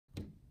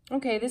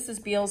Okay, this is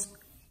Biel's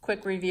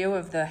quick review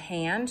of the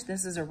hand.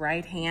 This is a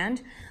right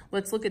hand.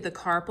 Let's look at the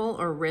carpal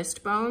or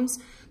wrist bones.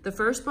 The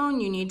first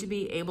bone you need to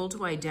be able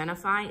to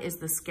identify is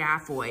the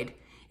scaphoid.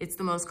 It's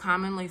the most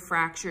commonly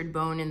fractured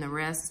bone in the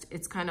wrist.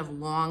 It's kind of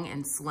long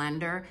and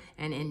slender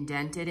and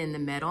indented in the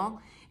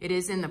middle. It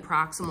is in the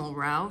proximal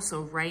row,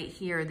 so right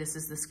here, this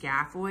is the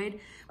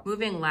scaphoid.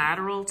 Moving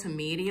lateral to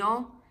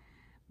medial,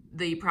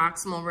 the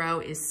proximal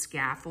row is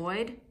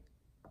scaphoid.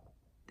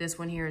 This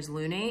one here is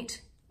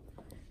lunate.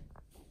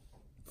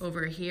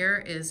 Over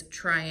here is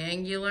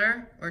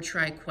triangular or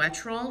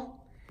triquetral,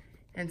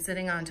 and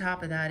sitting on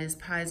top of that is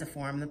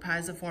pisiform. The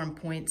pisiform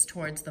points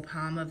towards the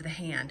palm of the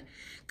hand.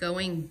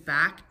 Going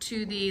back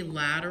to the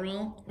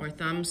lateral or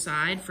thumb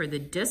side for the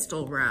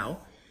distal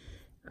row,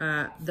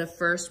 the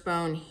first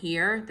bone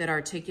here that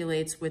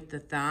articulates with the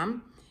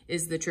thumb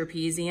is the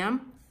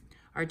trapezium,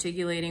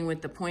 articulating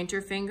with the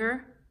pointer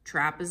finger,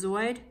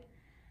 trapezoid.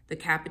 The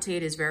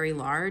capitate is very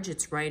large,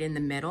 it's right in the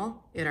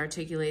middle. It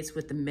articulates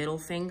with the middle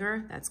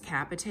finger, that's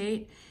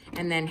capitate.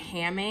 And then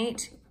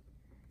hamate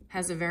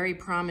has a very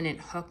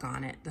prominent hook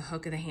on it, the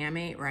hook of the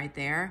hamate right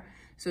there.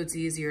 So it's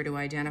easier to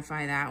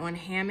identify that one.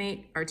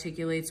 Hamate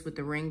articulates with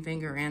the ring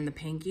finger and the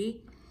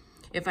pinky.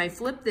 If I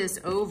flip this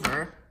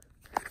over,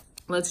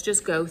 let's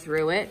just go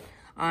through it.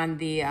 On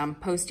the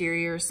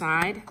posterior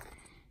side,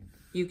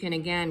 you can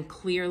again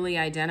clearly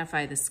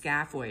identify the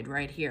scaphoid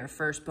right here,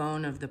 first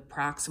bone of the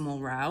proximal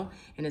row,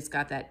 and it's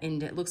got that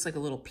it looks like a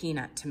little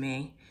peanut to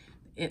me.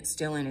 It's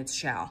still in its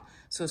shell.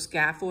 So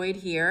scaphoid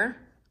here,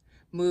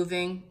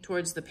 moving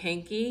towards the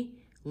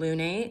pinky,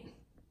 lunate,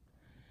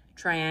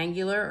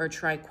 triangular or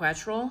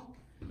triquetral,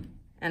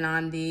 and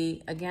on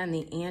the, again,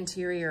 the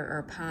anterior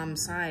or palm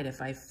side,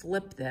 if I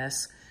flip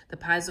this, the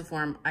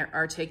pisiform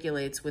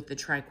articulates with the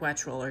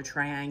triquetral or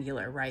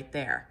triangular right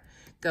there.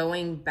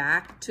 Going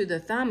back to the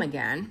thumb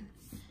again,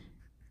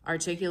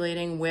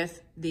 articulating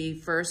with the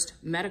first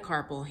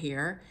metacarpal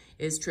here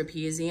is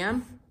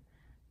trapezium.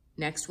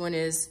 Next one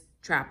is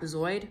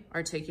trapezoid,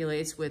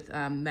 articulates with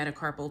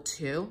metacarpal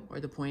 2 or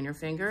the pointer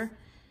finger.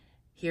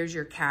 Here's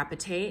your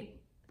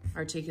capitate,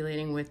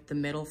 articulating with the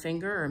middle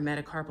finger or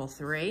metacarpal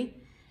 3.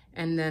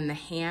 And then the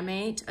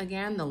hamate,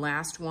 again, the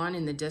last one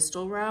in the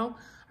distal row,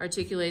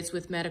 articulates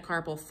with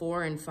metacarpal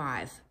 4 and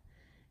 5.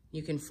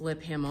 You can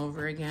flip him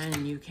over again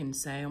and you can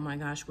say, oh my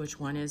gosh, which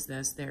one is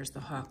this? There's the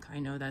hook. I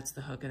know that's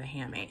the hook of the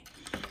hamate.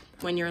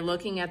 When you're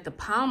looking at the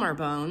palmar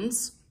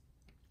bones,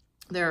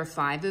 there are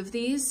 5 of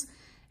these,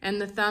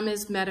 and the thumb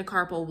is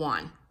metacarpal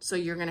 1. So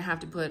you're gonna have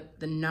to put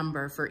the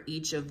number for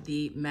each of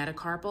the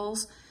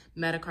metacarpals.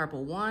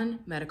 Metacarpal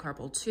 1,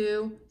 metacarpal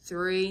 2,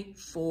 3,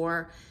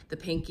 4. The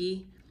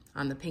pinky,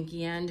 on the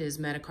pinky end is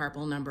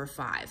metacarpal number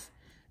 5.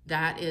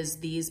 That is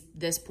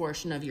this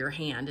portion of your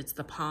hand. It's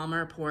the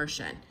palmar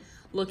portion.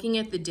 Looking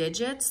at the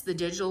digits, the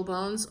digital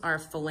bones are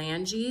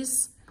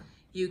phalanges.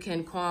 You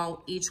can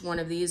call each one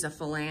of these a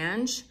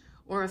phalange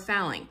or a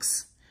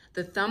phalanx.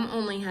 The thumb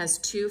only has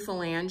 2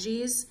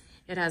 phalanges.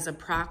 It has a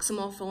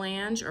proximal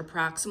phalange or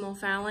proximal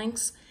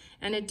phalanx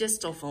and a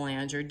distal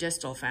phalange or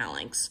distal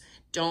phalanx.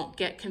 Don't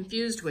get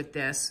confused with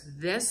this.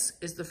 This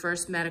is the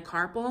first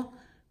metacarpal,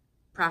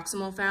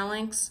 proximal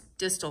phalanx,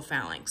 distal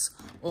phalanx.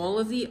 All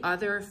of the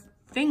other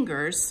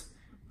fingers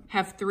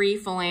have 3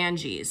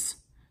 phalanges.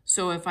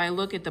 So if I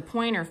look at the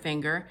pointer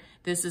finger,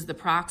 this is the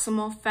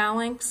proximal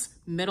phalanx,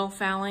 middle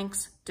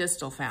phalanx,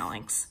 distal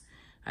phalanx.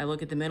 I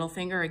look at the middle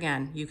finger,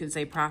 again, you can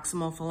say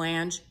proximal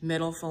phalange,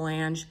 middle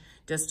phalange,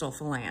 distal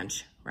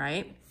phalange,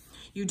 right?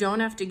 You don't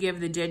have to give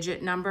the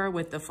digit number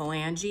with the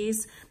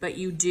phalanges, but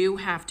you do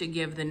have to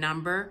give the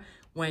number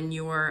when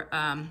you're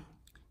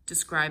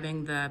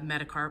describing the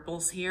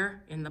metacarpals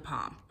here in the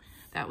palm.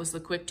 That was the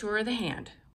quick tour of the hand.